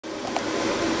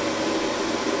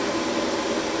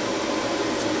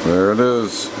There it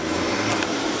is.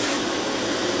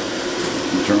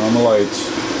 Turn on the lights.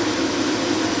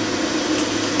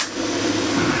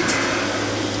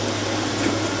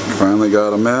 Finally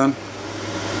got them in.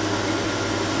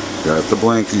 Got the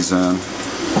blinkies in.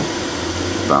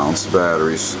 Balance the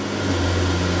batteries.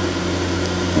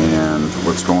 And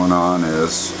what's going on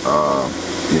is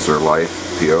these are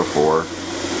Life PO4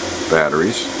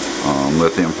 batteries,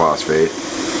 lithium phosphate,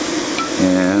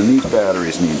 and these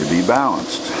batteries need to be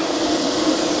balanced.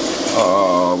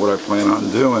 What I plan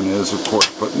on doing is, of course,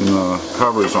 putting the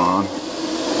covers on,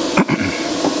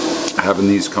 having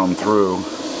these come through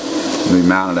and be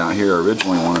mounted out here. I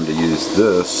originally wanted to use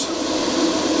these,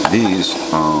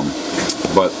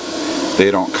 but they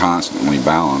don't constantly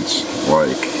balance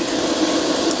like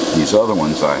these other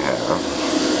ones I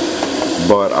have.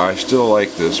 But I still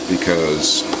like this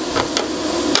because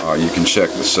you can check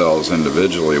the cells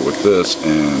individually with this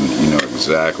and you know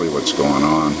exactly what's going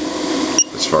on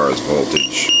as far as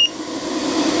voltage.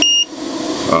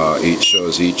 Each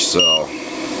shows each cell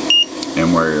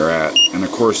and where you're at. And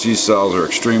of course these cells are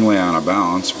extremely out of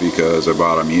balance because I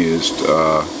bought them used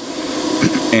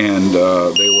and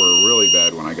they were really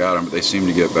bad when I got them, but they seem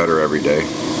to get better every day.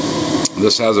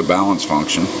 This has a balance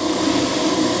function,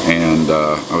 and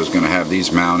I was going to have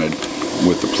these mounted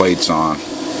with the plates on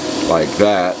like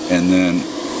that, and then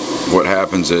what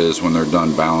happens is when they're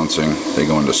done balancing they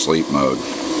go into sleep mode,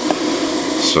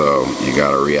 so you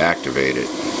got to reactivate it.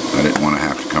 I didn't want to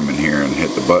have to come in here and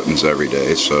hit the buttons every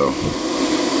day, so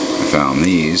I found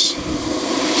these.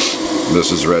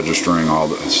 This is registering all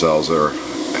the cells that are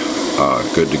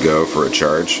good to go for a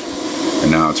charge,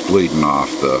 and now it's bleeding off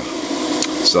the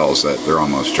cells that they're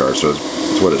almost charged. So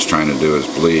it's what it's trying to do is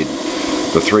bleed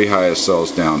the 3 highest cells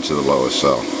down to the lowest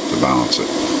cell to balance it.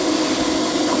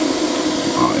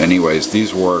 Anyways,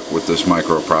 these work with this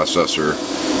microprocessor.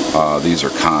 These are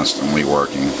constantly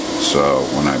working, so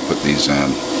when I put these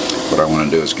in, what I want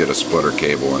to do is get a splitter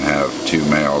cable and have 2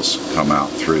 males come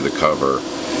out through the cover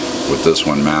with this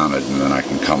one mounted, and then I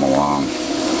can come along,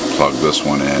 plug this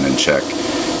one in, and check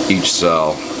each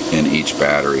cell in each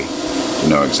battery to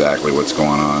know exactly what's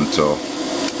going on until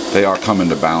they all come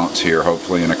into balance here,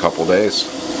 hopefully in a couple days.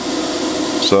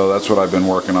 So that's what I've been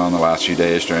working on the last few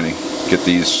days, trying to get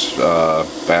these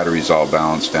batteries all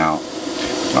balanced out.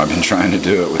 I've been trying to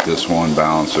do it with this one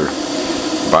balancer.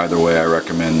 By the way, I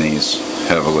recommend these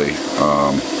heavily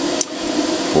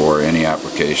for any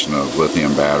application of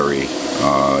lithium battery.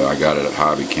 I got it at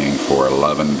Hobby King for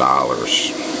 $11.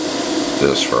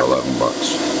 This for 11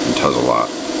 bucks. It does a lot.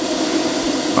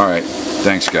 Alright,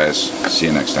 thanks guys. See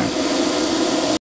you next time.